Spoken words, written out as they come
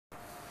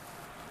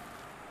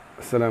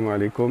Assalamu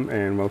alaikum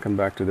and welcome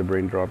back to the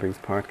Brain Droppings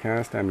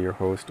podcast. I'm your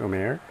host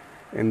Omer.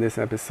 In this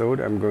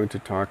episode, I'm going to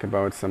talk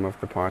about some of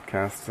the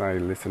podcasts I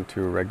listen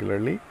to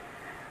regularly.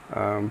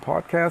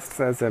 Podcasts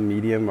as a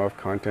medium of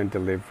content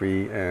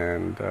delivery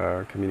and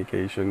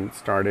communication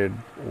started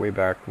way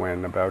back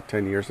when, about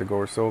 10 years ago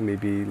or so,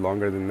 maybe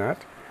longer than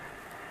that.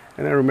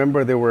 And I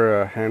remember there were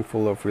a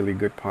handful of really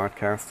good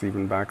podcasts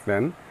even back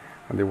then.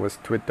 And there was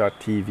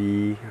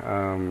Twit.tv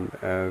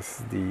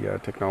as the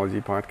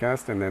technology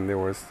podcast, and then there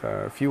was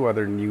a few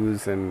other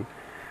news and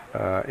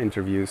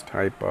interviews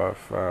type of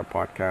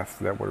podcasts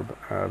that were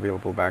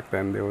available back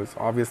then. There was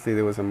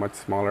a much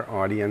smaller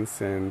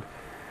audience, and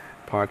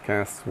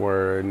podcasts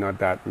were not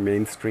that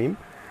mainstream.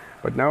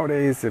 But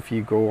nowadays, if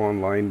you go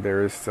online,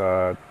 there's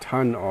a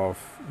ton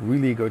of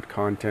really good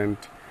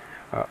content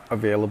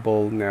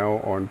available now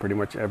on pretty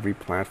much every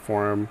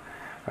platform.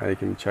 You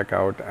can check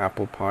out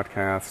Apple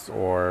Podcasts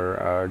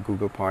or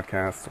Google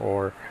Podcasts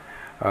or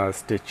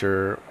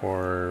Stitcher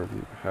or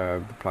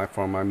the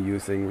platform I'm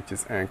using, which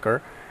is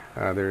Anchor.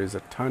 There is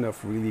a ton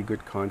of really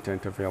good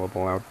content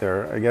available out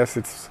there. I guess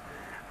it's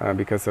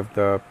because of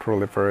the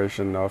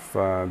proliferation of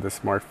the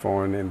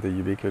smartphone and the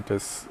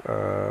ubiquitous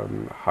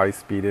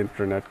high-speed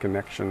internet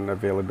connection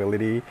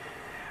availability.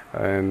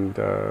 And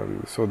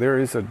so there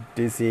is a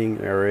dizzying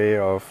array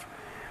of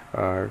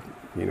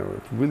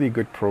really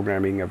good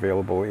programming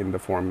available in the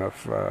form of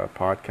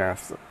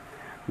podcasts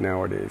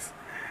nowadays.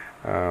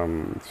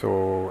 And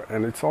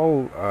it's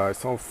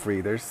all free.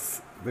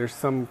 There's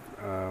some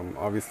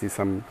obviously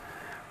some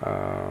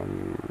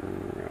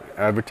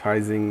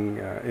advertising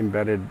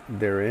embedded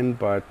therein,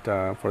 but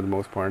for the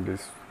most part,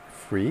 it's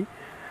free.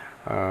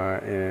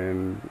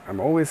 And I'm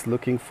always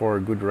looking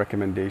for good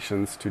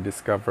recommendations to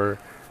discover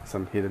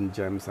some hidden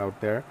gems out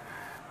there.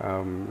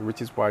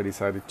 Which is why I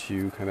decided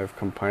to kind of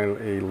compile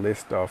a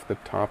list of the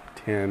top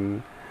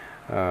 10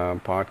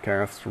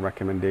 podcast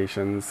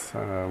recommendations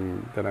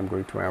that I'm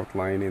going to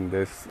outline in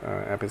this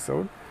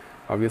episode.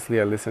 Obviously,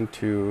 I listen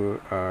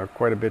to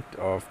quite a bit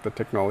of the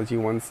technology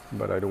ones,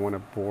 but I don't want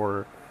to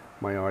bore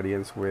my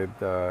audience with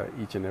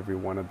each and every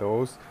one of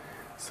those.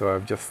 So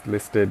I've just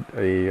listed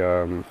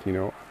a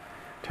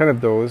 10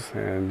 of those,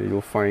 and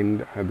you'll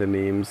find the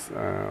names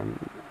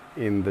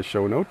in the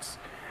show notes.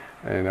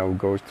 And I'll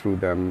go through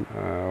them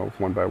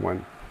one by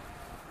one.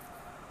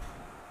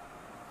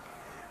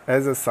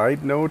 As a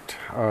side note,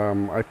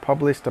 I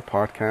published a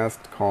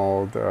podcast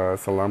called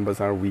Salam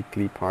Bazaar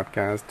Weekly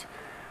Podcast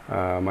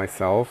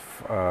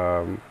myself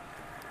about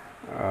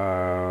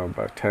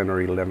 10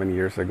 or 11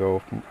 years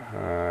ago.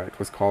 It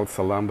was called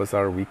Salam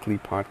Bazaar Weekly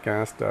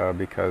Podcast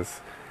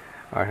because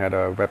I had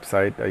a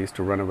website. I used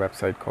to run a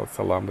website called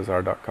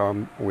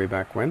salambazaar.com way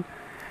back when.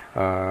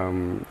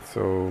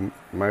 So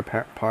my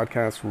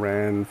podcast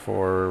ran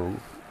for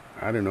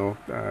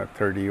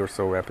 30 or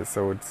so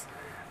episodes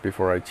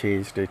before I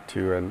changed it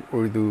to an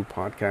Urdu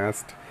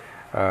podcast,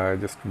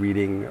 just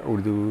reading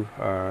Urdu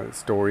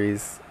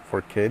stories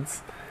for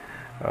kids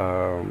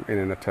in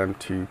an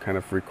attempt to kind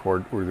of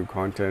record Urdu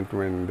content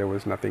when there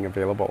was nothing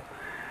available,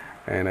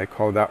 and I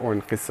called that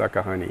one Qissa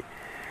Kahani.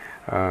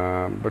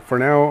 But for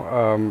now,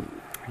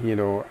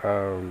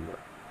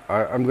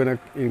 I'm going to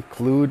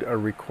include a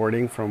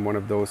recording from one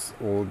of those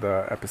old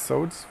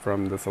episodes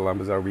from the Salam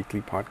Bazaar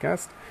Weekly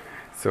Podcast.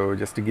 So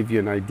just to give you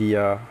an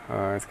idea,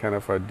 it's kind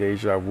of a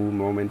deja vu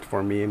moment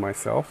for me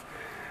myself.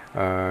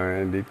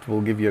 And it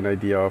will give you an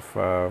idea of,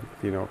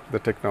 the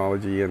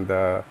technology and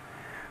the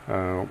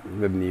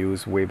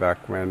news way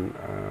back when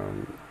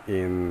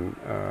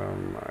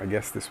I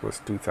guess this was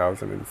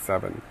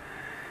 2007.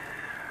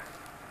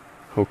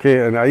 Okay,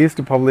 and I used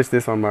to publish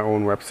this on my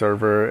own web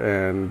server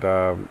and,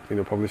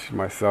 publish it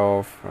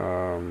myself,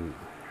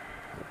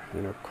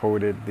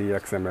 coded the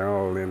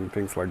XML and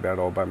things like that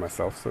all by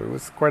myself. So it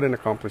was quite an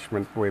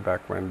accomplishment way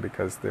back when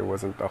because there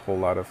wasn't a whole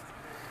lot of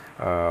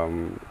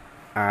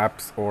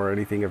apps or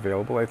anything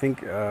available. I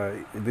think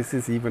this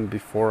is even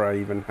before I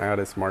even had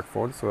a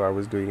smartphone, so I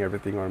was doing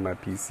everything on my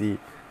PC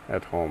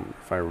at home,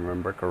 if I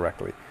remember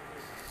correctly.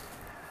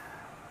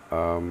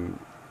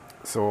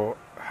 So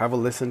have a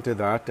listen to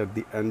that at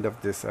the end of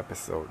this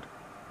episode.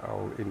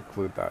 I'll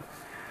include that.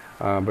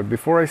 But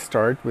before I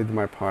start with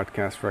my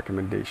podcast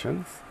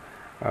recommendations,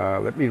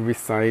 let me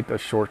recite a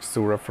short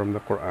surah from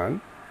the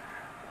Quran.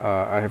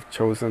 I have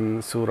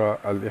chosen Surah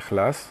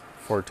Al-Ikhlas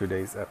for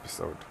today's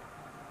episode.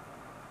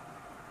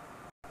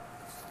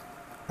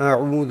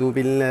 أعوذ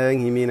بالله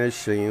من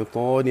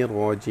الشيطان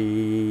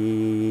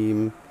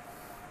الرجيم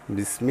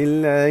بسم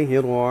الله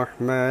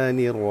الرحمن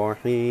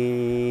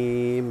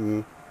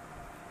الرحيم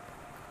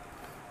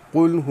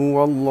قل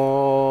هو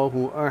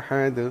الله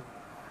أحد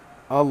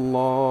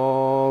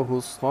الله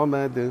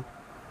الصمد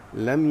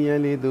لم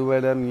يلد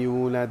ولم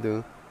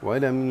يولد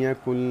ولم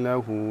يكن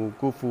له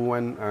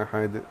كفوا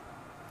أحد.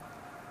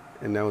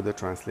 And now the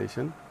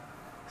translation.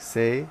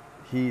 Say,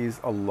 He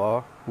is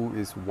Allah who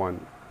is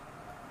one.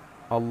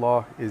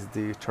 Allah is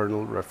the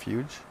eternal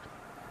refuge.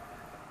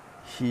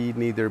 He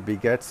neither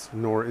begets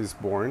nor is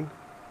born,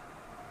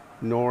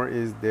 nor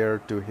is there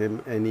to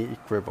him any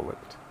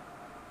equivalent.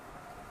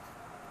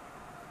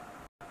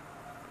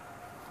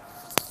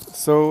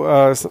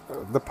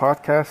 The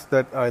podcast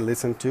that I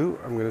listen to,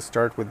 I'm going to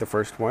start with the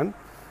first one.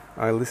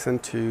 I listen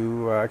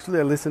to a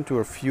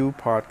few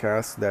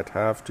podcasts that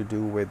have to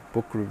do with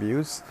book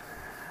reviews,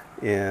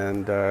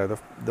 and the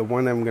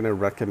one I'm going to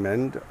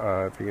recommend,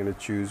 if you're going to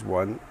choose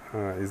one,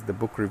 is the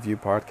book review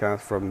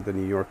podcast from the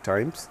New York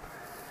Times.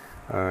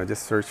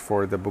 Just search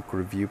for the book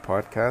review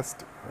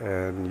podcast,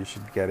 and you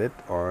should get it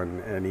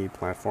on any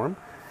platform.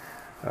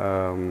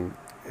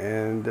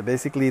 And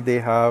basically, they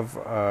have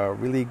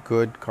really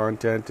good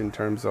content in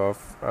terms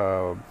of.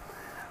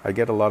 I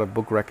get a lot of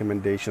book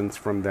recommendations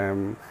from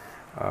them.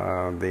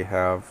 They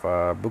have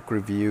book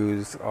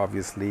reviews,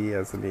 obviously,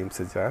 as the name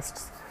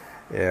suggests,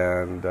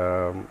 and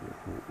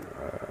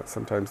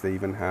sometimes they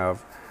even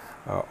have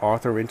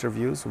author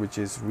interviews, which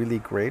is really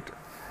great.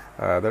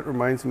 That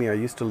reminds me, I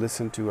used to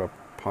listen to a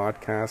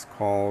podcast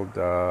called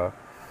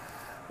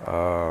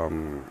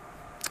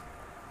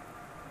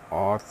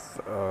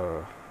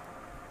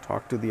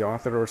Talk to the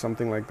Author or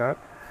something like that.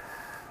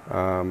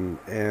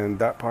 And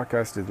that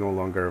podcast is no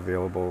longer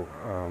available,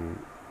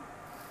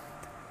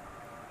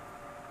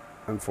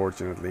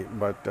 unfortunately.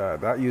 But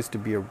that used to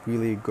be a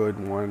really good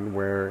one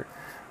where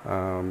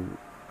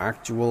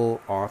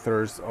actual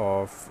authors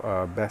of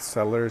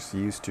bestsellers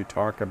used to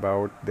talk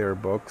about their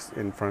books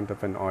in front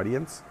of an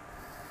audience.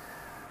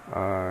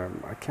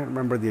 I can't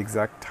remember the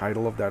exact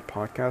title of that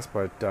podcast,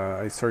 but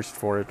I searched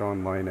for it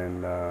online,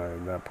 and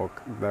that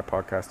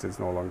podcast is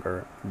no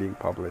longer being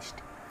published.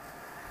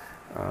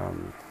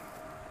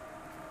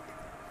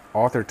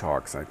 Author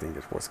Talks, I think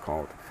it was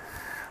called.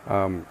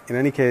 In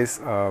any case,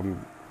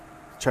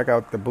 check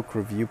out the book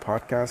review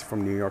podcast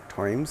from New York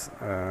Times.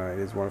 It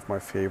is one of my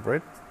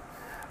favorites.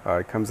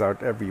 It comes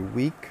out every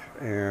week,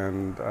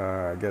 and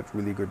I get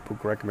really good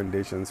book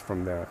recommendations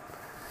from there.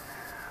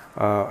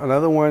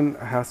 Another one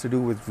has to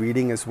do with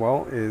reading as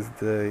well, is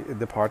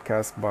the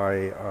podcast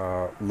by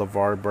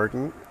LeVar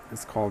Burton.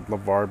 It's called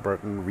LeVar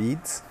Burton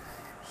Reads.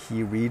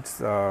 He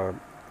reads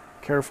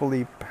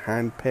carefully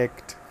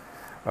handpicked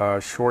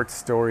short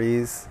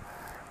stories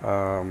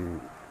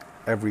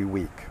every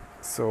week.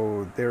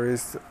 So there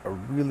is a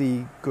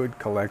really good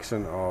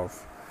collection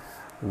of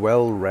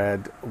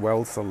well-read,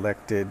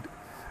 well-selected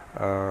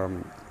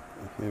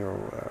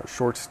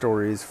short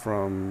stories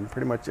from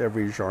pretty much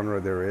every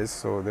genre there is.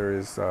 So there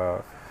is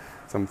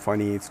some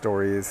funny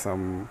stories,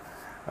 some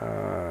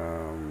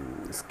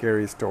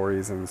scary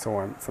stories, and so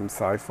on, some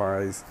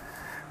sci-fis.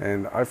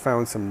 And I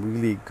found some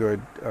really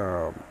good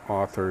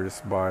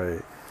authors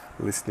by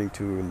listening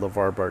to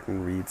LeVar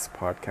Burton Reads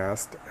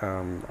podcast.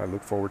 I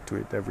look forward to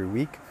it every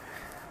week.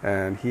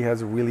 And he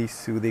has a really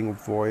soothing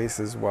voice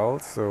as well,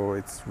 so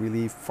it's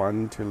really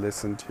fun to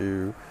listen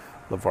to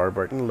LeVar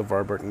Burton.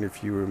 LeVar Burton,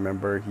 if you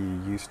remember, he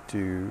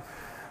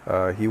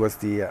was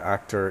the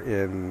actor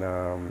in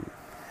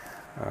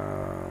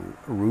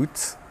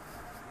Roots,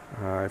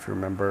 if you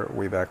remember,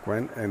 way back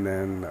when. And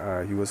then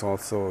he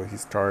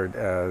starred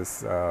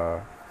as,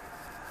 I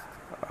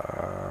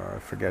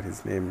forget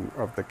his name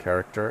of the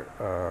character,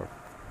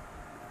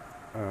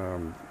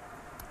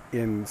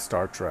 in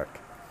Star Trek.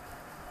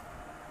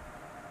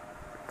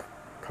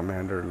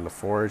 Commander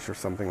LaForge or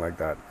something like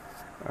that.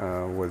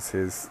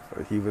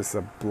 He was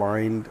a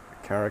blind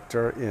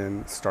character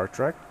in Star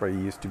Trek, but he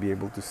used to be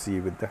able to see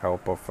with the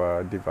help of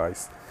a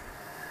device.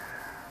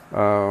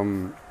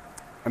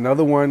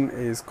 Another one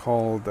is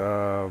called,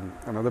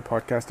 another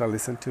podcast I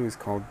listen to is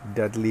called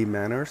Deadly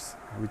Manners,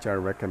 which I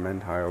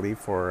recommend highly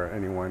for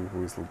anyone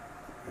who is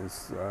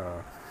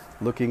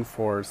looking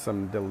for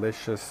some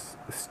delicious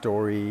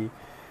story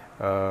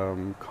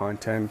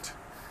content.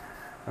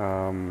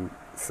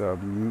 It's a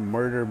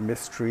murder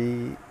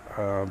mystery,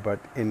 but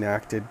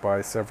enacted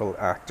by several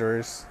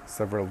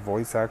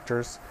voice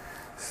actors.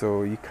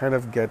 So you kind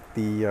of get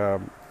the,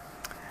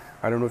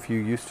 I don't know if you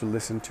used to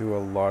listen to a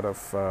lot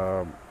of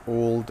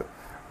old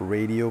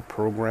radio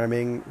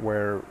programming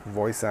where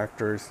voice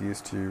actors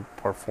used to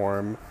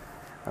perform.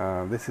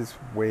 This is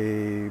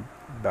way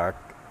back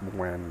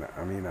when.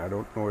 I mean, I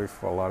don't know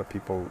if a lot of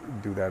people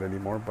do that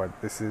anymore, but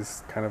this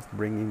is kind of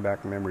bringing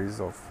back memories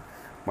of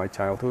my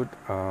childhood,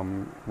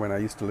 when I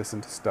used to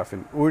listen to stuff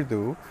in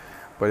Urdu,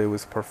 but it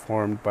was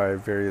performed by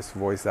various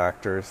voice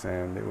actors,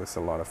 and it was a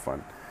lot of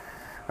fun.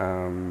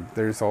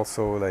 There's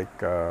also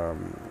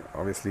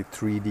obviously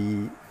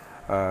 3D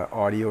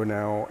audio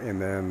now,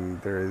 and then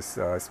there is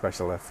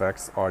special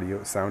effects,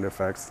 sound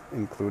effects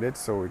included,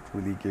 so it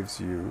really gives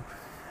you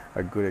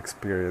a good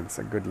experience,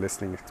 a good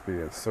listening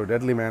experience. So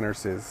Deadly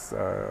Manners is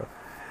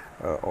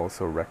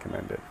also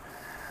recommended.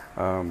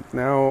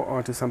 Now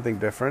on to something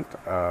different.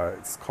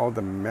 It's called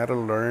the Meta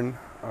Learn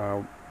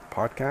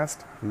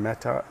podcast,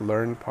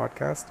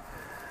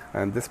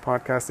 and this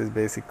podcast is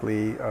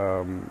basically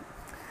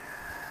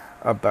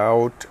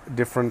about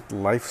different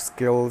life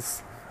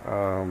skills,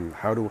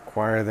 how to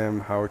acquire them,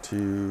 how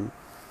to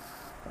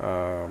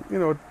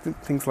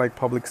things like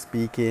public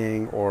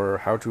speaking, or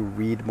how to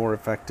read more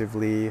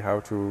effectively,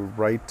 how to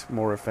write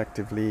more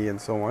effectively,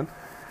 and so on.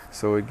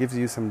 So it gives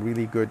you some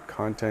really good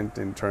content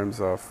in terms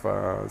of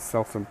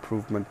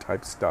self-improvement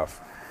type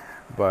stuff.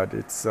 but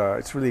it's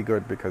really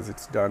good because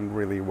it's done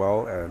really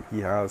well, and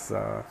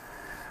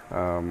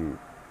um,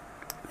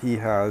 he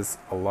has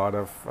a lot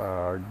of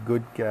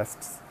good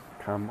guests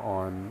come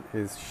on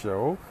his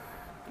show,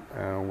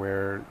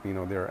 where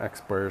they're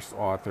experts,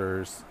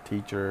 authors,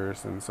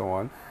 teachers, and so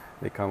on.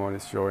 They come on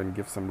his show and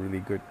give some really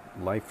good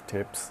life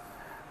tips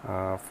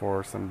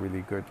for some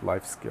really good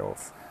life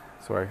skills.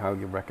 So I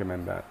highly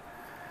recommend that.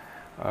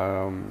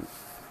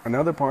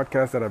 Another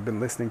podcast that I've been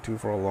listening to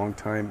for a long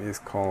time is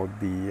called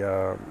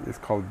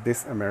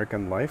This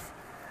American Life.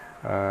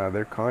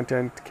 Their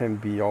content can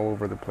be all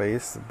over the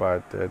place,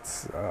 but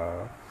it's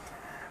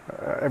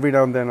every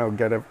now and then I'll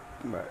get an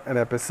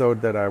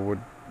episode that I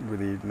would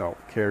really not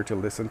care to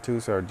listen to,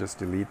 so I'll just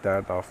delete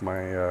that off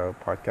my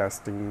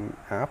podcasting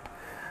app.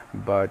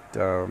 But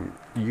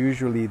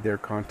usually their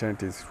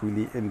content is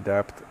really in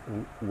depth,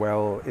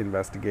 well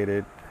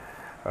investigated,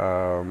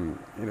 kind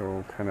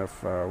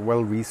of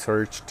well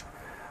researched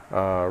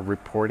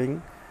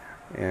reporting,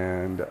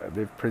 and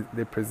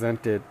they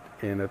present it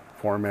in a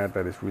format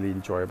that is really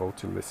enjoyable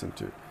to listen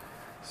to.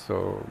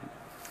 So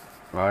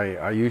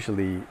I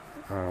usually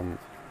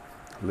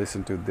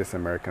listen to This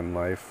American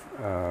Life,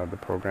 the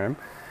program,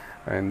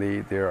 and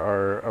there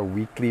are a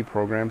weekly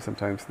program.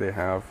 Sometimes they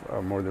have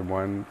more than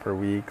one per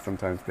week.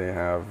 Sometimes they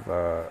have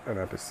an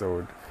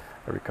episode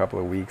every couple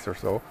of weeks or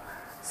so.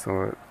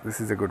 So this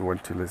is a good one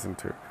to listen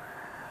to.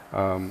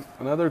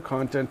 Another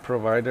content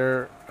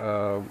provider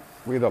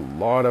with a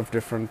lot of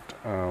different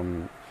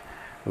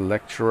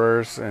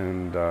lecturers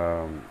and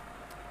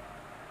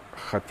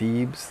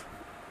khatibs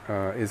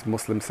is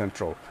Muslim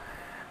Central.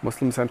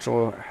 Muslim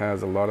Central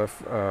has a lot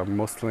of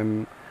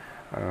Muslim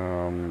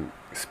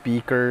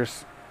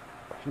speakers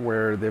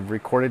where they've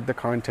recorded the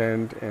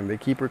content, and they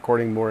keep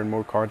recording more and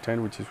more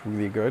content, which is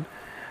really good.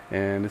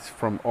 And it's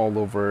from all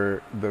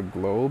over the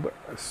globe,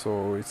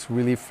 so it's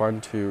really fun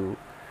to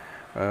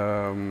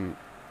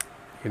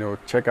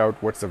check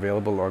out what's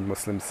available on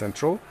Muslim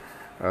Central.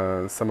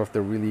 Some of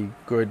the really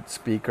good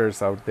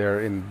speakers out there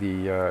in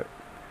the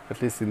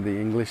at least in the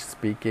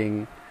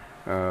English-speaking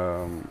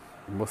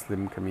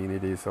Muslim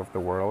communities of the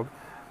world,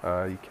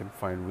 you can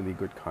find really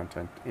good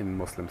content in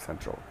Muslim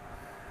Central.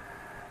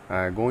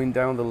 Going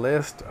down the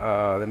list,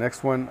 the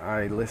next one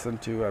I've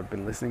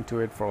been listening to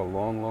it for a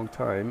long, long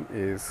time,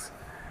 is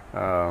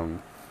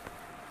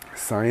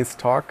Science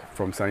Talk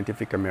from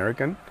Scientific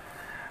American.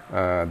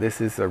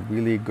 This is a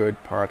really good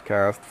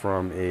podcast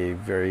from a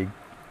very,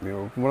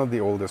 one of the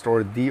oldest,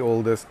 or the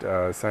oldest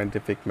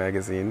scientific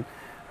magazine,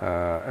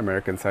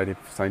 American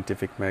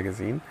Scientific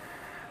Magazine.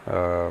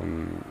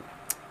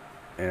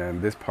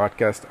 And this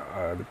podcast,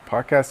 the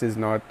podcast is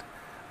not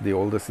the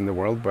oldest in the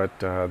world, but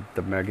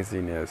the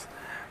magazine is.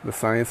 The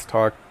Science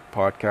Talk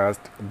podcast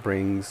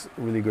brings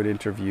really good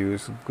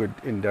interviews, good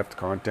in-depth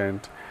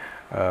content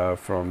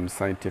from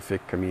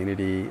scientific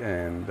community,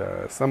 and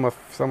some of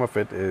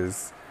it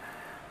is,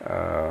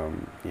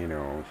 some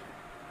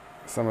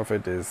of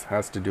it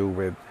has to do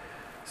with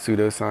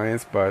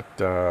pseudoscience, but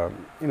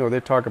they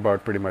talk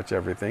about pretty much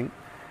everything,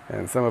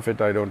 and some of it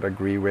I don't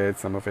agree with,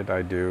 some of it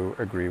I do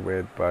agree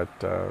with, but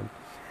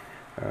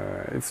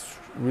it's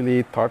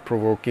really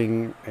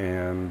thought-provoking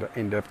and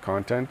in-depth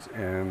content,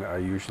 and I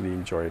usually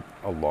enjoy it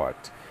a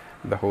lot.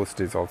 The host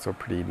is also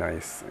pretty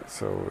nice,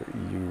 so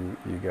you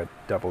get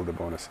double the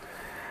bonus.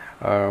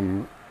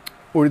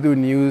 Urdu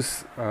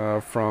News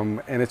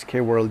from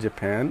NHK World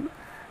Japan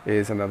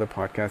is another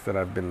podcast that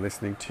I've been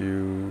listening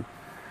to.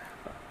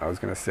 I was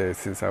going to say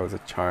since I was a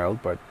child,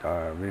 but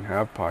we didn't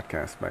have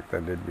podcasts back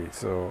then, did we?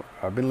 So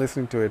I've been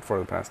listening to it for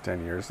the past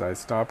 10 years. I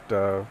stopped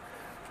for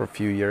a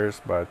few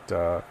years, but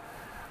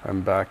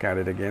I'm back at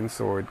it again.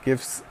 So it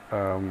gives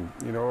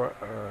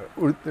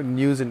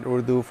news in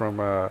Urdu from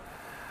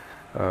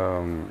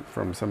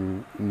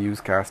some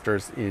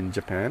newscasters in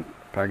Japan,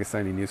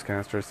 Pakistani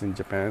newscasters in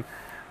Japan.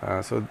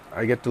 So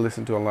I get to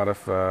listen to a lot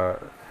of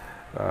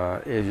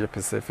Asia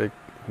Pacific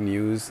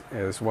news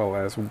as well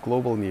as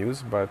global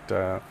news, but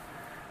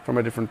from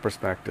a different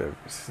perspective.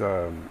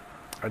 So,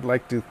 I'd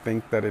like to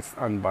think that it's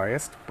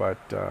unbiased, but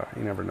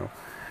you never know.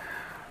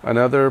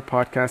 Another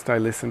podcast I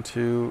listen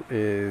to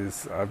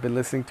is, I've been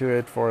listening to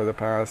it for the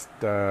past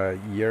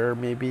year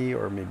maybe,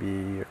 or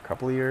maybe a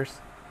couple of years.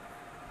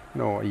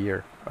 No, a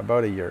year,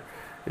 about a year.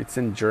 It's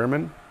in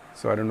German,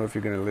 so I don't know if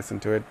you're going to listen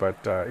to it, but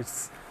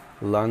it's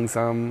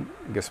Langsam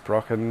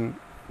gesprochen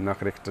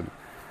Nachrichten,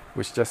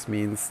 which just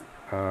means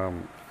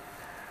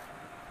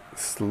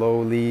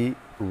slowly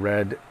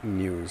read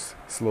news,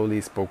 slowly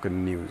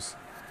spoken news.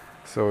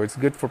 So it's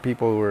good for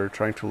people who are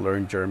trying to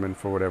learn German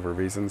for whatever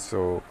reason.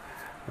 So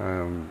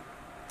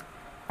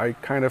I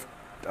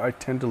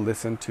tend to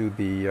listen to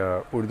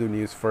the Urdu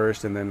news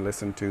first, and then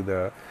listen to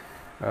the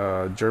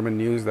German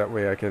news. That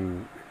way I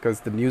can, because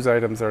the news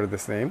items are the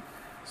same,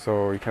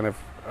 so you kind of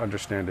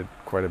understand it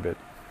quite a bit.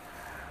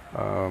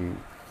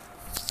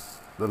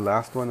 The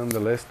last one on the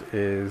list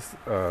is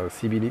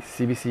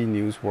CBC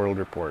News World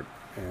Report,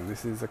 and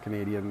this is a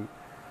Canadian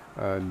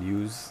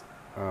news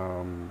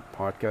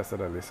podcast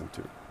that I listen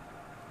to.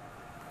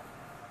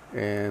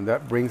 And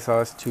that brings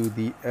us to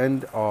the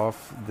end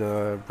of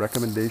the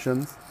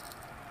recommendations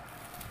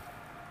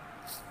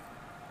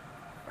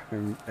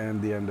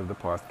and the end of the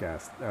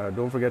podcast.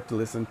 Don't forget to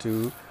listen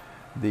to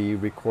the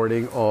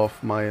recording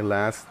of my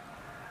last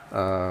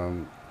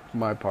um,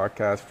 my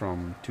podcast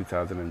from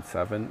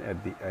 2007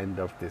 at the end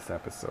of this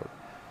episode.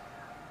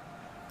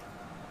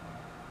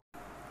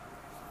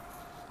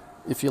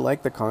 If you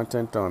like the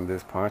content on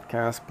this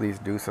podcast, please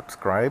do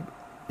subscribe.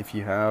 If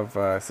you have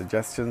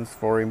suggestions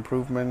for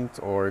improvement,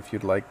 or if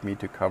you'd like me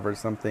to cover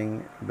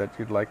something that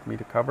you'd like me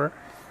to cover,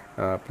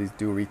 please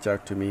do reach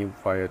out to me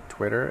via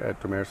Twitter at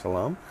Umair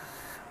Salam,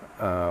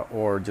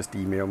 or just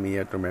email me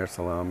at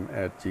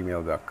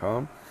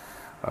umairsalam@gmail.com.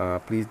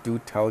 Please do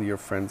tell your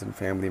friends and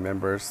family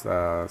members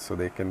so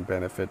they can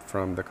benefit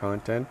from the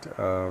content,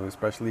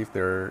 especially if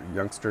there are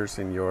youngsters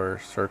in your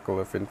circle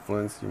of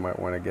influence. You might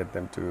want to get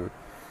them to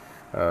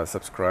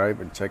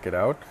subscribe and check it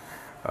out,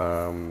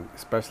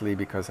 especially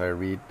because I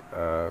read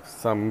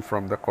some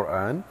from the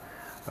Quran.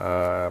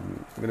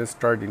 I'm going to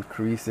start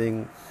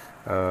increasing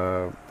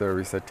the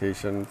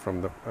recitation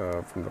from the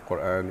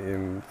Quran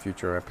in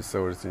future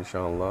episodes,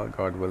 inshallah,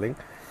 God willing.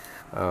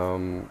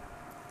 Um,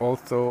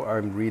 Also,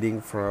 I'm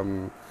reading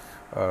from.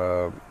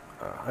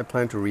 I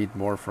plan to read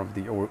more from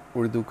the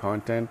Urdu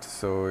content.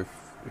 So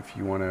if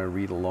you want to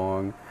read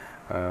along,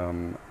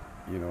 um,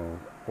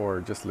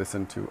 or just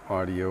listen to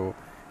audio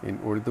in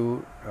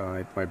Urdu,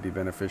 it might be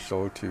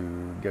beneficial to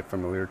get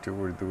familiar to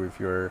Urdu if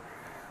you're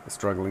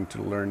struggling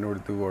to learn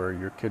Urdu, or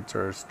your kids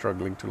are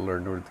struggling to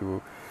learn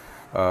Urdu.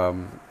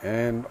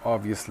 And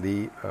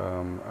obviously,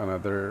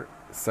 another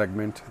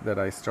segment that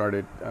I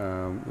started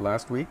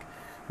last week,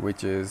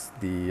 which is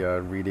the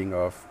reading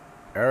of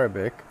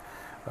Arabic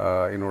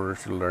in order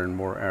to learn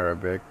more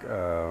Arabic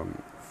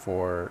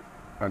for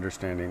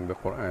understanding the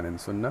Quran and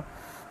Sunnah.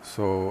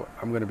 So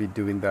I'm going to be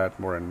doing that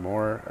more and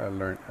more.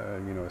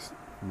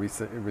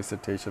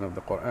 Recitation of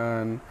the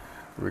Quran,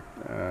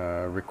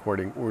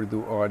 recording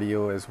Urdu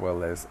audio as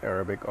well as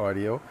Arabic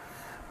audio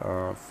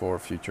for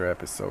future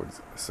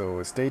episodes.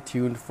 So stay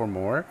tuned for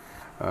more.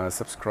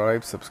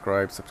 Subscribe,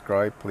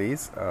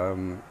 please,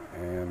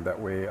 and that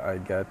way I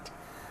get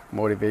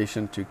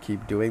motivation to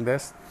keep doing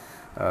this.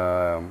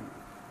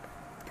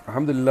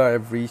 Alhamdulillah,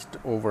 I've reached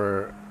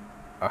over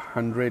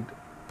 100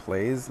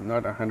 plays,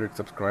 not 100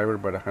 subscribers,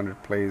 but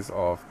 100 plays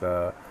of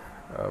the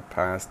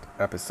past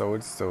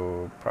episodes.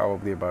 So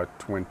probably about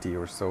 20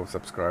 or so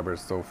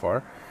subscribers so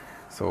far.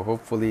 So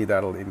hopefully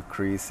that'll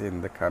increase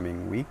in the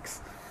coming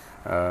weeks.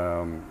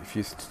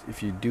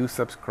 If you do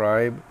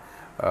subscribe,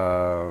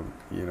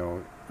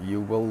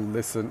 you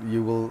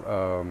will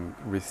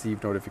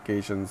receive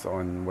notifications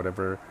on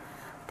whatever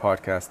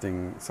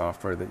podcasting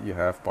software that you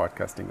have,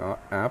 podcasting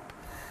app,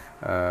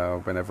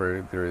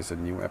 whenever there is a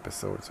new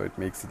episode. So it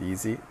makes it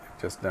easy. It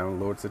just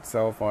downloads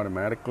itself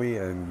automatically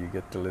and you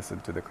get to listen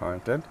to the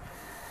content.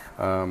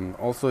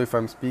 Also, if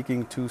I'm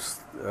speaking too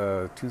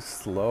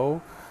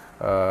slow,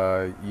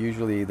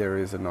 usually there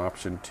is an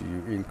option to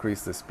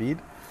increase the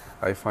speed.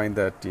 I find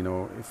that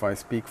if I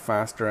speak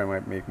faster, I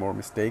might make more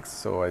mistakes,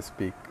 so I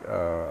speak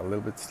a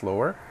little bit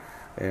slower,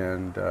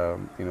 and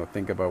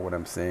think about what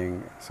I'm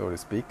saying, so to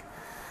speak.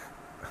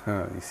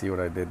 You see what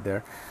I did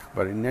there?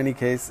 But in any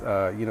case,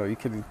 you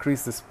can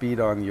increase the speed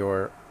on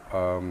your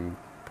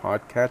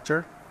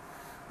podcatcher,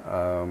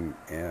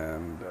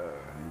 and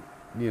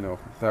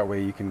that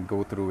way you can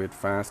go through it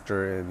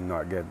faster and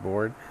not get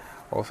bored.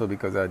 Also,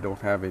 because I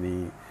don't have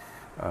any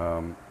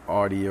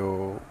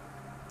audio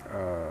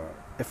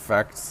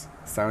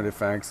sound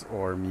effects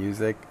or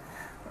music,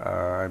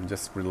 I'm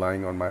just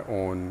relying on my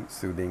own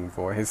soothing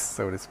voice,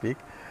 so to speak.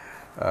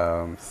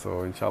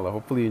 So inshallah,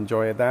 hopefully you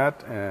enjoy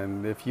that.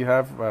 And if you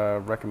have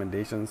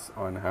recommendations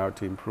on how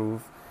to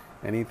improve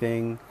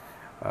anything,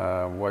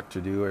 what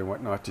to do and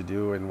what not to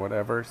do and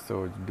whatever,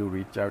 so do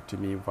reach out to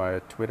me via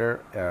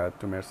Twitter at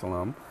Umair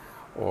Salam,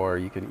 or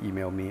you can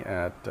email me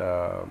at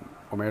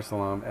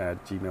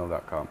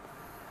umairsalam@gmail.com.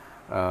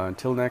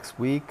 Until next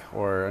week,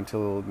 or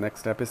until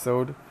next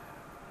episode,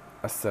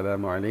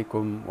 Assalamu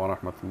alaikum wa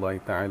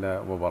rahmatullahi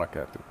ta'ala wa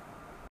barakatuh.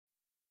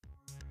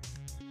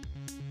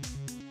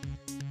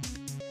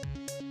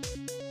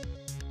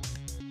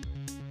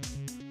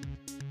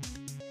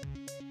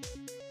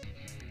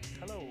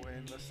 Hello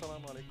and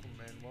assalamu alaikum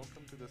and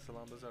welcome to the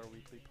Salam Bazaar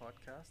weekly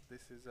podcast.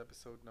 This is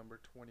episode number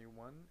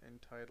 21,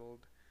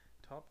 entitled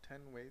Top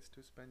 10 Ways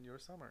to Spend Your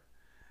Summer.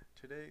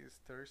 Today is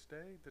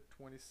Thursday, the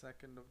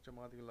 22nd of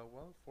Jamadil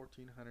Awal,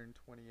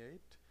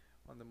 1428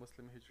 on the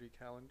Muslim Hijri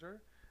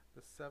calendar,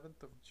 the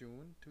 7th of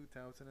June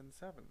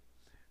 2007.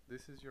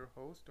 This is your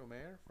host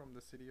Umair from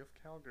the city of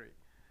Calgary.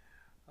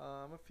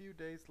 I'm a few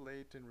days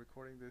late in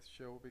recording this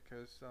show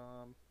because,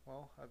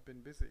 I've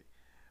been busy.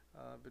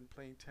 I've been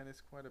playing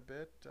tennis quite a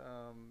bit,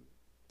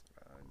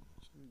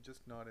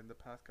 just not in the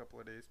past couple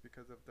of days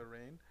because of the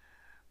rain.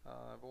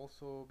 I've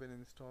also been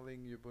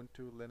installing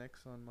Ubuntu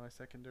Linux on my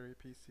secondary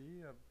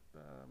PC.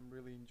 I'm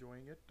really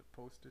enjoying it.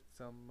 Posted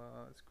some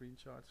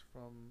screenshots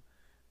from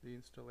the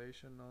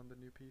installation on the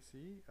new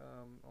PC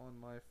on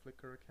my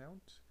Flickr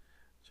account.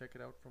 Check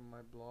it out from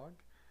my blog.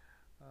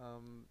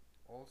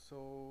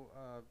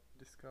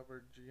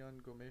 Discovered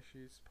Gian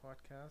Gomeshi's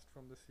podcast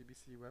from the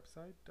CBC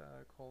website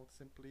called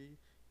Simply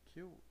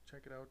Q.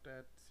 Check it out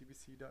at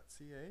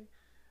cbc.ca.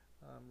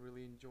 I'm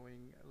really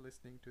enjoying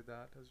listening to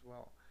that as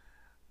well.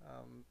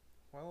 Um,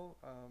 well,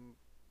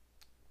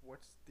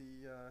 what's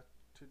the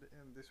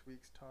in this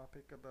week's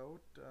topic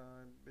about?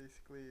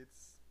 Basically,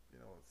 it's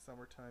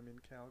summertime in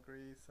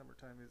Calgary.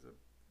 Summertime is a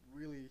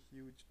really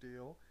huge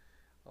deal.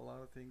 A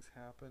lot of things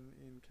happen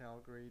in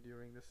Calgary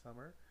during the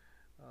summer.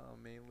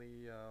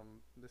 Mainly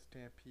the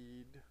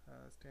Stampede.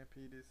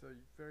 Stampede is a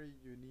very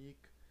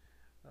unique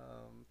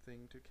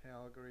thing to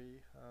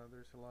Calgary.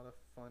 There's a lot of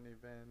fun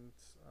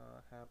events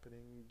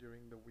happening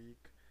during the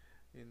week.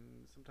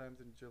 Sometime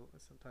in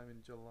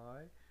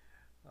July.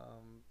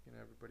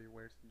 Everybody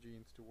wears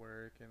jeans to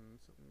work and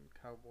some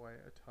cowboy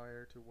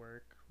attire to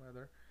work.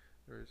 Rather,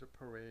 there's a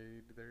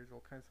parade. There's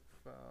all kinds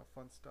of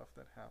fun stuff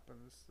that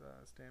happens.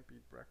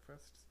 Stampede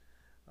breakfasts.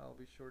 I'll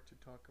be sure to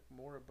talk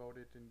more about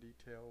it in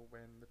detail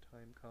when the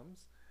time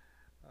comes.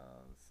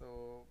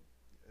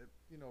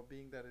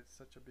 Being that it's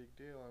such a big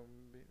deal,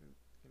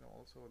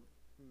 also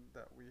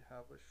that we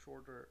have a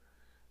shorter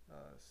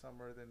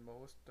summer than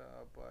most,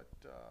 but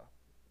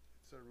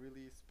it's a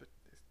really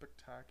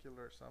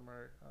spectacular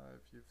summer.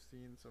 If you've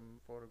seen some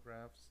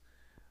photographs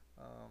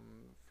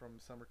from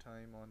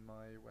summertime on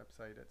my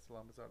website at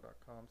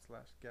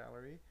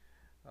salambazar.com/gallery,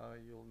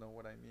 you'll know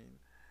what I mean.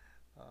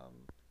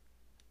 Um,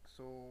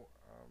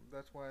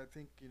 that's why I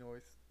think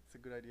it's a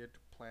good idea to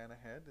plan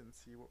ahead and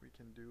see what we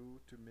can do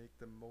to make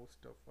the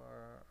most of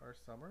our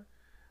summer.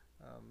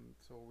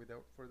 So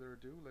without further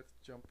ado, let's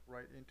jump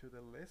right into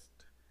the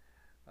list.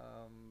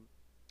 Um,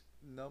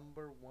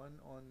 Number one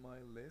on my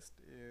list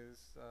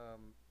is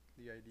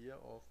the idea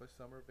of a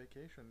summer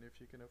vacation.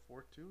 If you can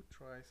afford to,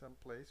 try some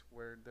place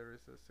where there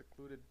is a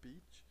secluded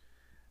beach.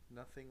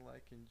 Nothing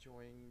like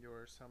enjoying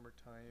your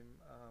summertime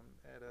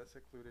at a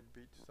secluded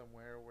beach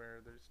somewhere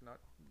where there's not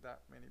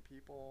that many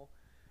people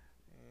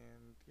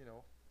and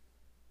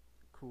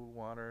cool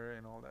water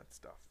and all that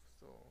stuff.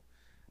 So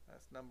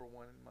that's number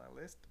one in my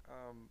list.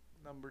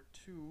 Number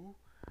two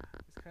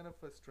is kind of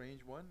a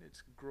strange one.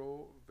 It's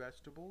grow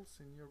vegetables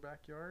in your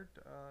backyard.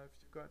 If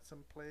you've got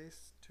some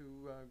place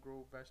to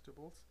grow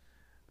vegetables,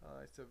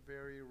 it's a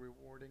very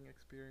rewarding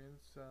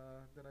experience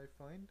that I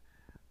find.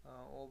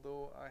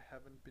 Although I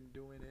haven't been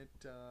doing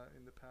it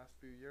in the past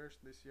few years,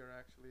 this year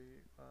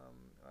actually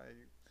I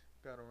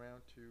got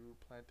around to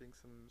planting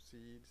some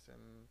seeds,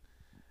 and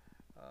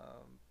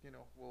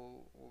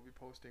we'll be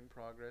posting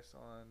progress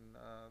on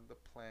the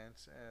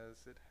plants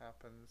as it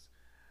happens,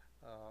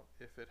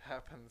 if it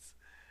happens,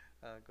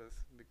 because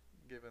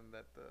given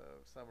that the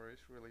summer is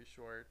really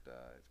short,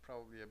 it's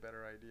probably a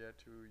better idea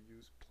to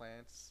use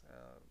plants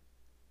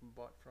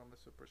bought from a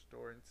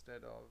superstore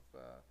instead of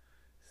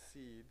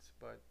seeds.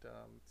 But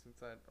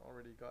since I'd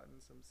already gotten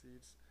some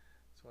seeds,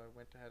 so I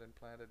went ahead and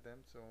planted them.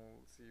 So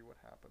we'll see what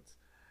happens.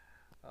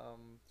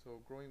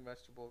 So growing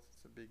vegetables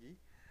is a biggie.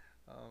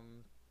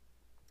 Um,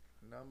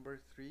 Number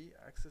three,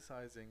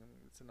 exercising.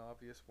 It's an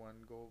obvious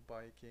one. Go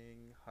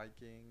biking,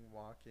 hiking,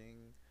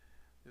 walking.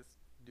 Just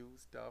do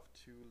stuff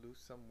to lose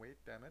some weight,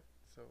 damn it.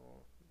 So,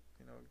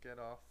 get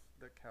off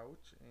the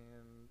couch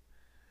and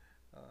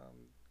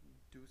um,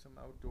 do some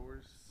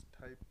outdoors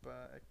type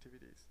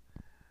activities.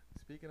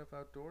 Speaking of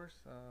outdoors,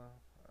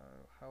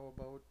 how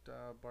about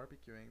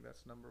barbecuing?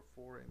 That's number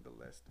four in the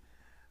list.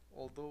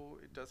 Although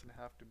it doesn't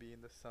have to be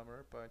in the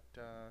summer, but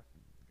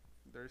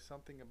there's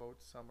something about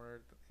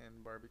summer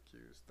and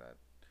barbecues that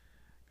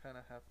kind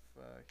of have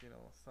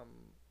some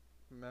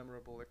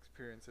memorable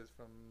experiences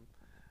from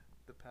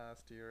the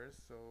past years.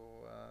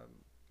 So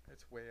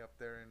it's way up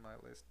there in my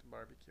list,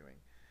 barbecuing.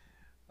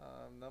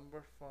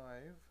 Number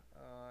five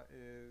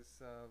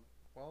is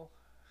well,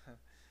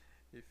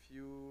 if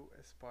you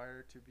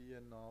aspire to be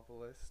a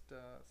novelist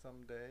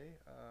someday,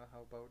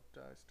 how about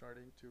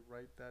starting to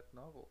write that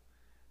novel?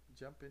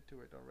 Jump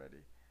into it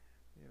already.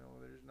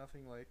 There's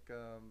nothing like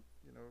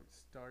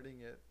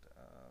starting it.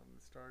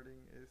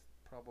 Starting is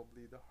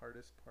probably the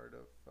hardest part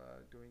of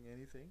doing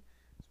anything,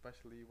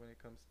 especially when it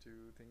comes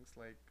to things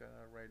like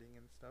writing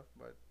and stuff.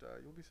 But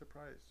you'll be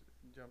surprised.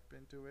 Jump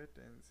into it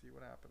and see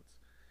what happens.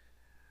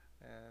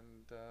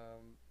 And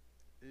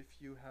if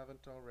you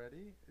haven't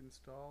already,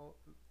 install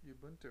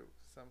Ubuntu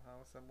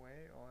somehow, some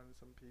way on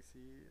some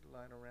PC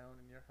lying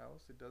around in your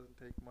house. It doesn't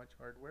take much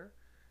hardware.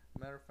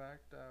 Matter of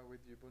fact,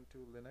 with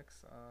Ubuntu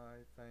Linux,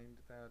 I find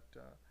that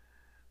I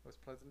was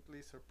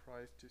pleasantly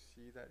surprised to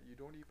see that you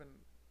don't even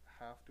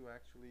have to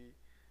actually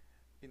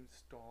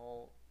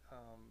install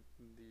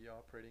the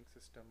operating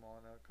system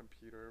on a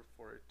computer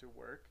for it to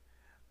work.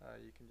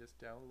 You can just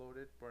download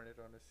it, burn it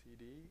on a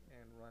CD,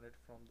 and run it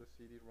from the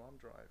CD-ROM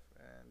drive,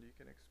 and you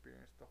can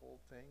experience the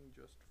whole thing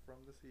just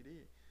from the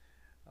CD.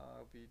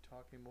 I'll be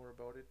talking more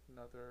about it in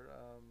another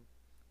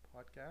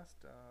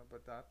podcast,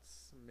 but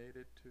that's made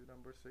it to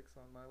number six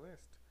on my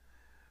list.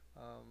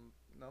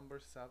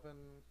 Number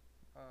seven,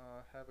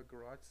 have a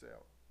garage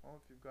sale. Well,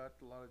 if you've got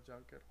a lot of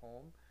junk at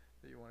home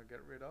that you want to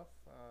get rid of,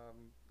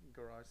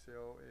 garage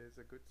sale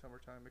is a good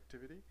summertime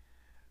activity.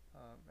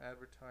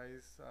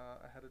 advertise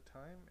ahead of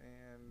time,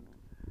 and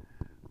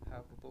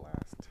have a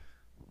blast.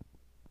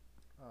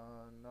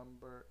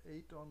 Number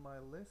 8 on my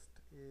list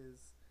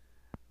is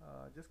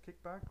just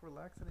kick back,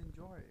 relax, and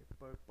enjoy.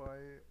 But by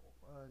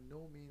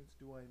no means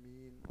do I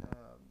mean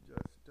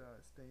just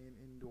staying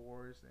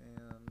indoors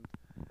and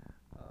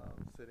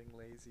sitting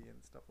lazy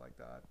and stuff like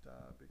that,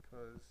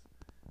 because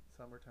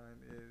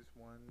summertime is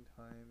one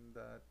time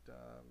that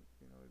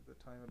the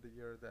time of the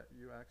year that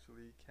you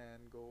actually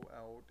can go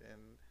out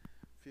and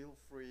feel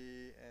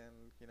free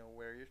and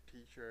wear your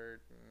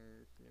t-shirt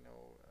and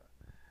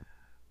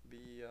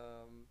be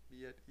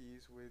at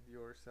ease with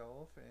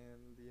yourself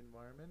and the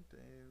environment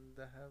and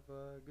have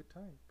a good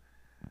time.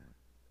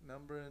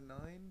 Number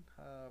 9,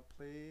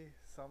 play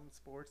some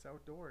sports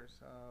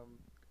outdoors.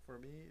 For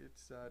me,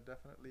 it's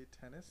definitely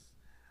tennis,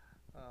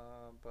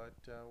 but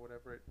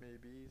whatever it may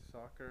be,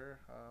 soccer.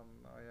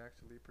 I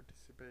actually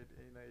participate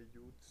in a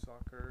youth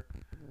soccer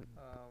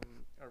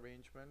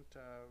arrangement.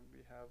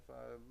 We have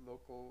a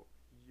local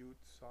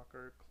youth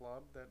soccer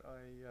club that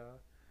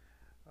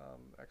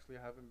actually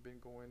I haven't been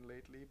going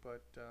lately,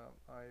 but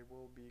I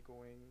will be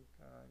going,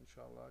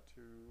 inshallah,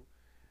 to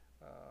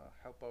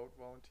help out,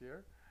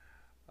 volunteer.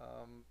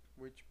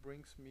 Which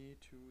brings me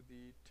to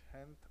the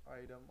 10th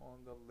item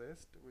on the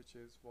list, which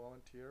is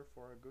volunteer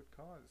for a good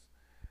cause.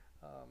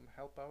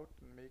 Help out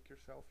and make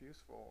yourself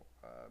useful,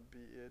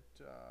 be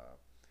it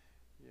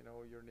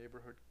your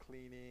neighborhood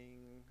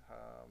cleaning,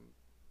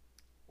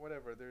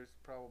 whatever. There's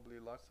probably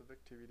lots of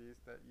activities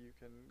that you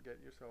can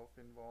get yourself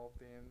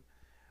involved in.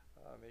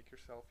 Make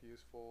yourself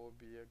useful,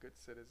 be a good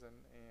citizen,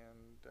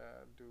 and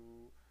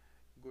do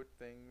good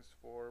things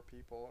for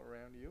people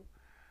around you.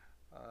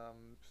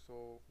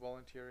 So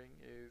volunteering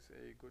is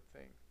a good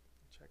thing.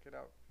 Check it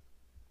out.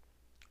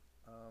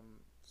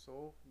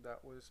 So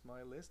that was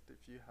my list.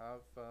 If you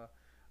have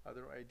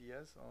other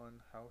ideas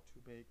on how to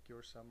make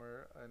your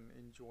summer an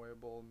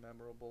enjoyable,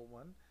 memorable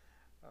one,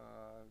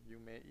 you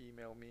may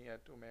email me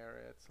at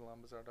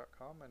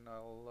umair@salambazar.com, and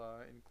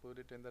I'll include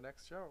it in the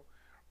next show.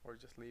 Or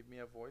just leave me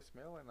a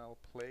voicemail and I'll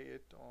play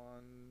it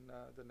on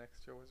the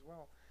next show as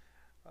well.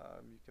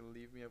 You can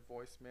leave me a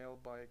voicemail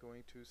by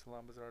going to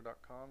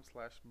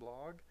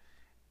salambazar.com/blog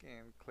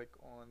and click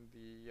on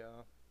the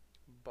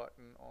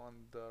button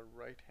on the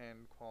right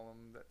hand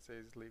column that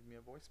says leave me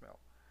a voicemail.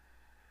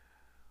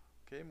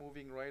 Okay,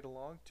 moving right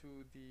along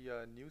to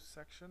the news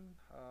section.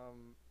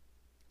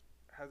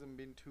 Hasn't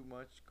been too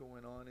much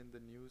going on in the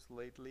news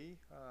lately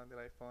that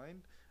I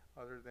find,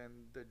 other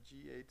than the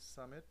G8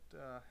 summit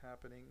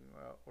happening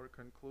or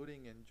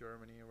concluding in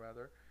Germany,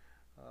 rather.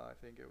 I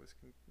think it was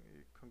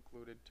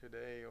concluded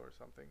today or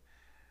something.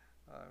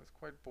 It was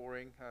quite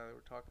boring. They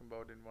were talking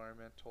about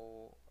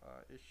environmental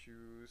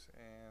issues,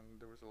 and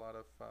there was a lot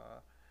of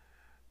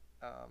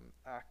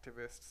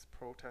activists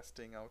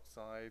protesting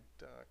outside.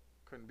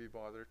 Couldn't be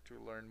bothered to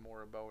learn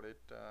more about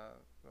it.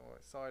 So I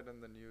saw it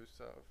on the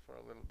news for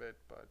a little bit,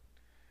 but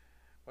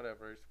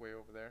whatever, it's way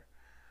over there.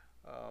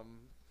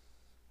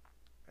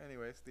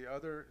 Anyways, the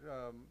other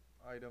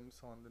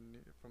items on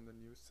from the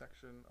news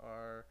section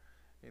are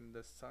in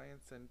the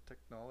science and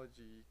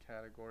technology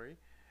category.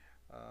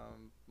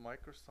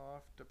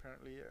 Microsoft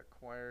apparently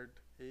acquired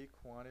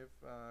Aquantive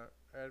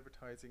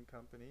advertising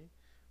company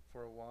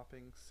for a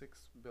whopping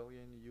 $6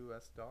 billion,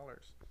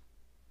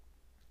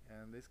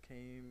 and this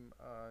came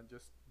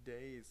just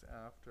days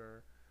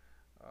after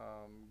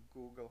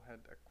Google had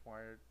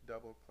acquired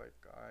DoubleClick,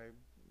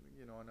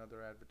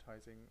 another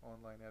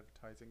online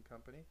advertising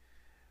company.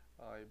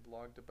 I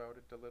blogged about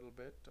it a little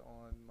bit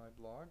on my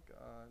blog.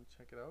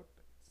 Check it out.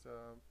 It's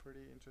a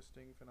pretty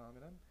interesting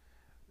phenomenon.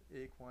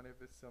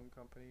 Aquantive is some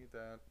company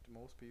that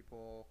most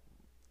people,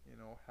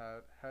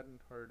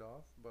 hadn't heard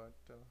of, but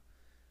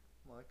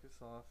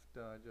Microsoft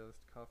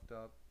just coughed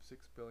up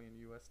 $6 billion.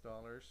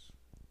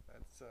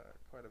 That's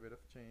quite a bit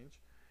of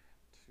change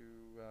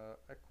to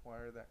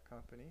acquire that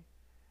company.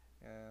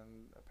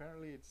 And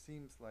apparently, it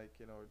seems like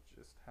it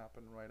just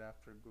happened right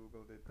after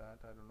Google did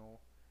that. I don't know.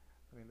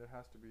 I mean, there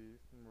has to be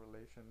some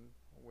relation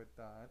with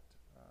that.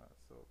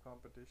 So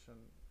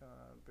competition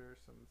bears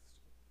some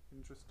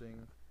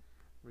interesting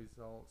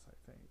results, I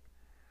think.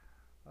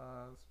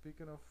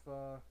 Speaking of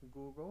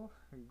Google,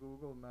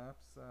 Google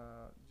Maps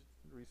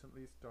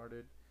recently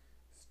started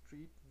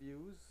Street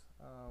Views.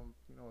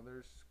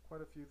 There's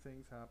quite a few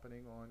things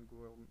happening on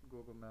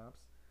Google Maps.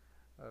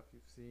 If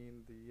you've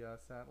seen the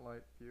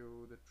satellite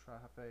view, the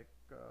traffic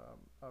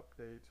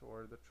update,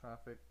 or the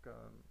traffic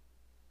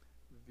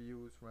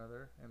views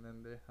rather, and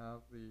then they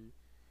have the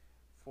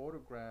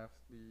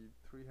photographs, the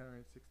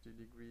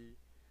 360-degree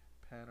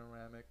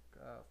panoramic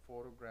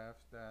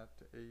photographs that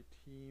a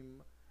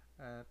team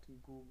at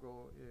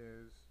Google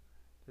is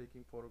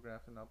taking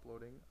photographs and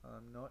uploading.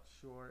 I'm not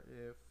sure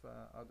if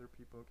other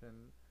people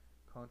can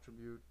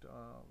contribute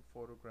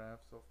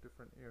photographs of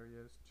different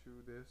areas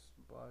to this,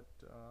 but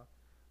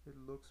it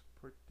looks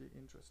pretty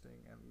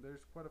interesting, and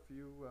there's quite a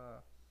few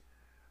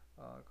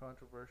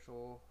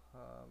controversial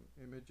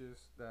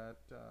images that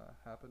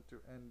happen to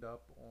end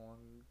up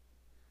on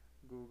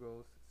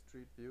Google's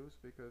street views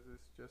because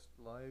it's just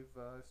live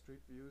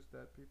street views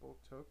that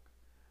people took,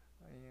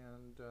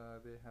 and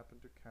they happen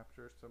to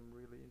capture some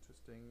really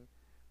interesting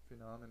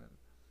phenomenon.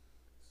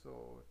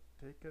 So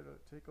take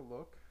a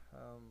look.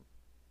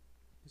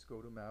 Just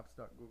go to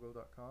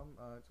maps.google.com.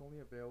 It's only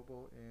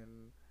available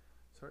in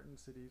certain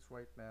cities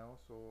right now,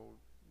 so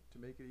to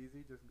make it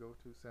easy, just go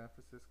to San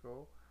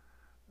Francisco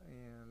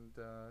and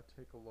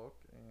take a look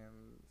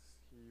and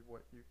see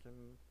what you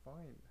can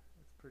find.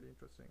 It's pretty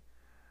interesting.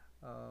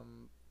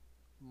 Um,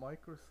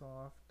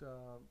 Microsoft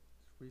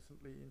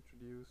recently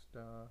introduced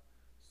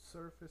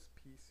Surface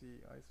PC.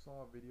 I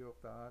saw a video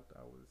of that.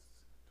 I was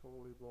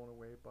totally blown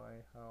away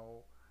by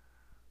how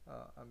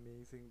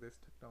amazing this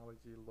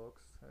technology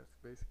looks. It's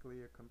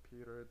basically a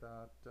computer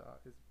that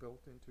is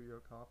built into your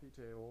coffee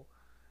table,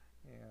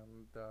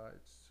 and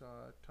it's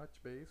touch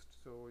based,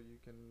 so you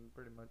can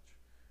pretty much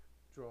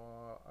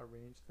draw,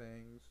 arrange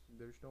things.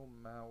 There's no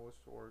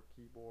mouse or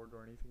keyboard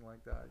or anything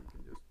like that. You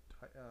can just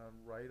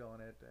write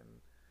on it,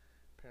 and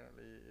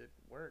apparently it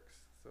works.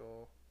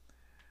 So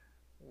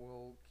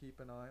we'll keep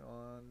an eye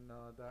on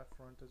that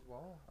front as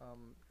well.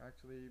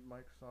 Actually,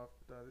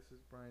 Microsoft, this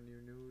is brand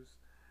new news.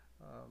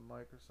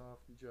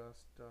 Microsoft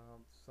just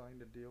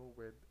signed a deal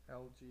with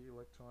LG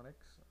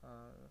Electronics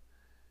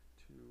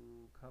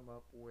to come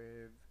up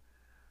with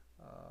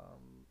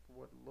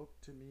what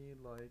looked to me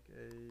like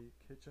a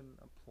kitchen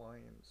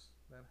appliance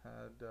that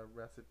had a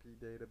recipe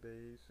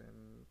database,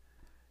 and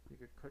you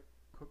could cook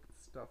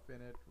stuff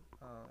in it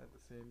at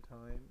the same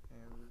time,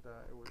 and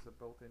it was a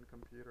built-in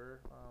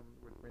computer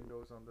with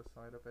Windows on the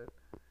side of it.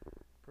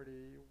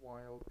 Pretty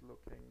wild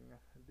looking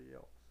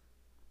deal,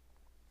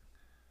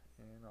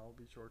 and I'll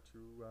be sure to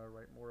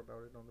write more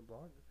about it on the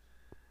blog.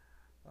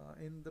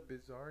 In the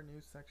bizarre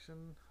news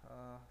section,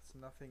 it's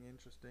nothing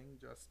interesting,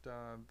 just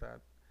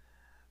that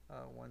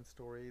one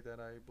story that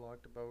I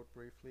blogged about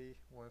briefly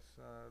was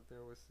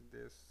there was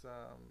this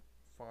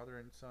father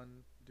and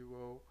son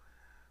duo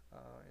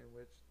in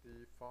which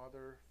the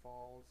father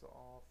falls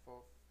off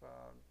of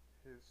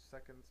his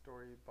second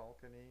story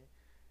balcony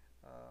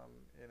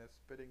in a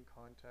spitting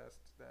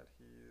contest that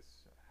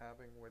he's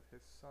having with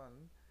his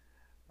son.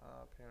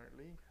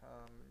 Apparently,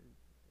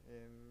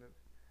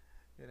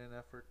 in an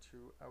effort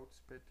to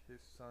outspit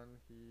his son,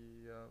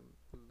 he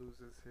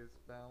loses his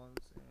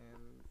balance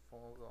and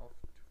falls off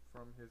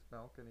from his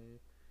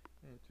balcony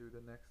into the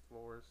next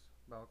floor's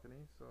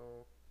balcony.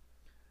 So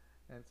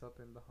ends up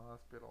in the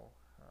hospital.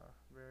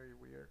 Very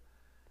weird.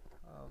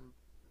 Um,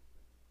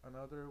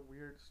 Another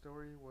weird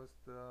story was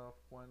the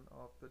one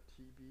of the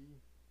TB,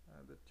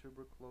 the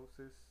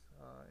tuberculosis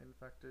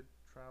infected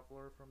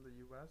traveler from the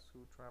US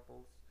who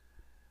travels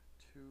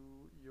to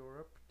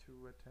Europe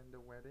to attend a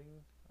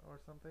wedding or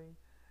something,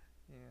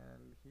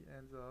 and he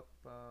ends up,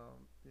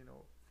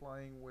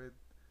 flying with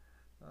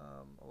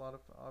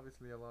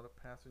obviously a lot of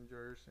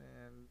passengers,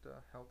 and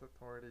health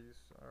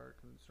authorities are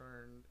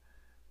concerned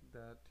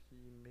that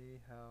he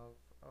may have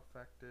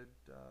affected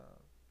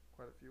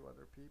quite a few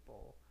other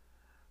people.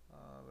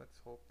 Let's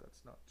hope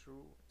that's not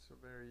true. It's a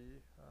very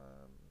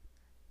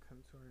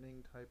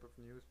concerning type of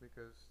news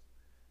because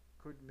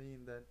could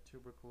mean that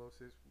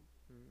tuberculosis,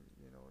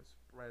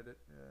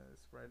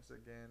 spreads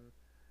again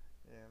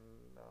in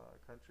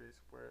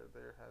countries where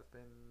there has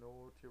been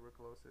no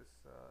tuberculosis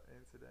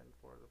incident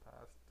for the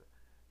past,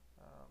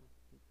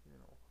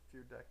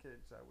 few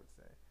decades, I would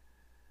say.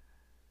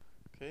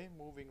 Okay,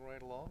 moving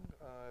right along.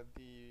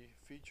 The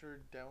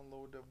featured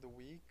download of the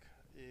week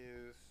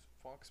is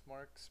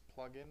Foxmarks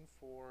plugin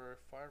for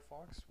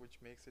Firefox, which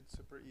makes it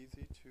super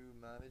easy to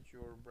manage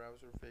your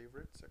browser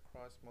favorites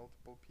across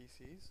multiple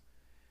PCs.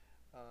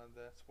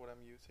 That's what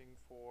I'm using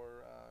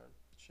for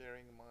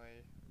sharing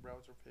my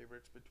browser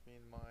favorites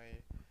between my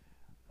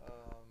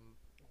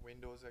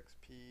Windows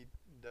XP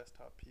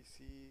desktop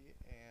PC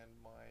and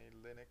my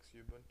Linux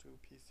Ubuntu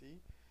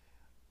PC.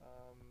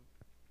 Um,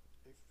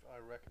 if I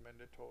recommend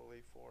it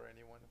totally for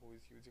anyone who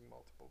is using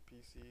multiple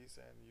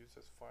PCs and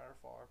uses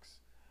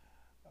Firefox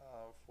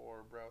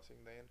for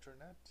browsing the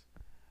internet.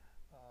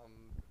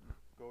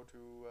 Go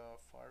to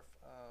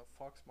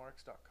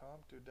foxmarks.com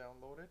to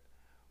download it,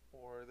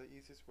 or the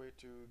easiest way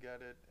to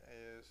get it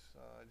is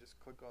just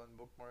click on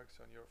bookmarks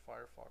on your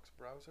Firefox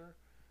browser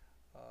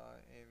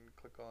and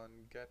click on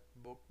Get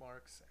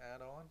Bookmarks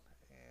Add-on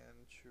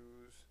and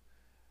choose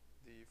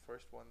the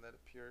first one that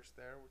appears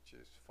there, which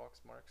is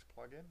Foxmarks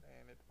plugin,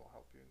 and it will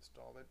help you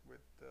install it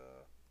with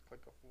the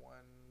click of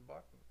one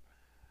button.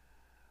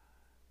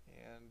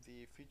 And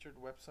the featured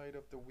website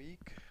of the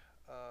week,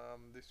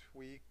 this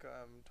week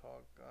I'm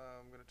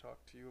going to talk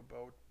to you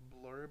about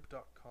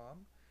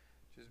blurb.com,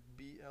 which is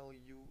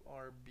blurb.com,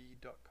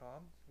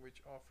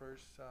 which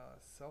offers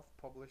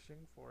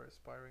self-publishing for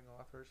aspiring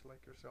authors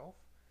like yourself.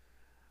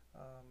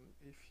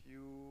 If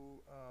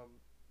you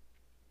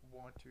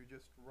want to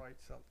just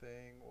write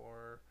something,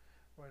 or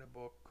write a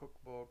book,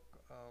 cookbook,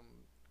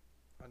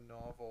 a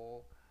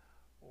novel,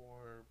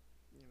 or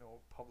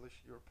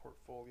publish your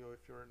portfolio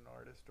if you're an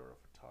artist or a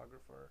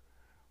photographer,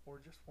 or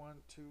just want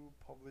to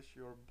publish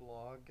your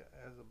blog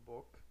as a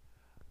book,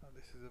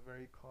 This is a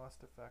very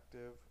cost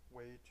effective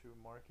way to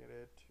market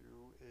it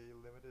to a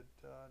limited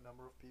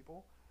number of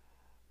people.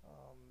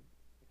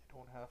 You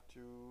don't have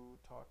to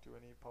talk to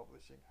any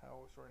publishing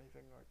house or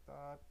anything like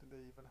that.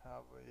 They even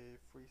have a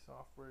free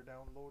software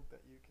download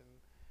that you can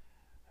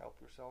help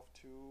yourself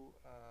to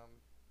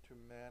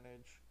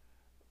manage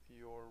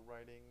your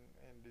writing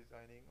and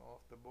designing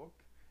of the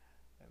book.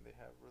 And they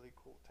have really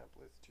cool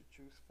templates to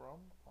choose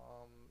from.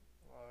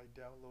 I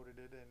downloaded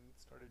it and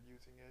started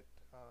using it.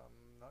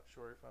 Not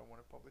sure if I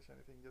want to publish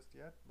anything just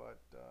yet,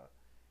 but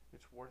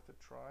it's worth a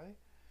try.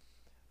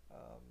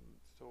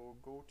 So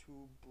go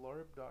to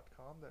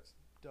blurb.com, that's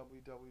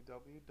www.blurb.com,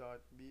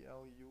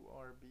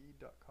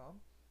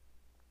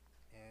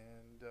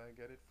 and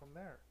get it from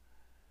there.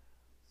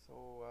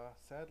 So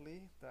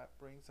sadly, that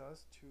brings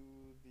us to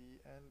the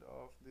end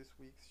of this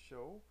week's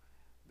show.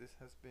 This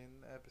has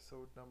been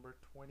episode number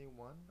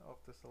 21 of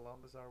the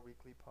Salam Bazaar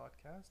Weekly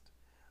Podcast.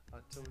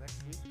 Until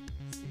next week,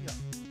 see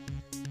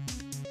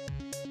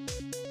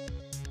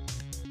ya.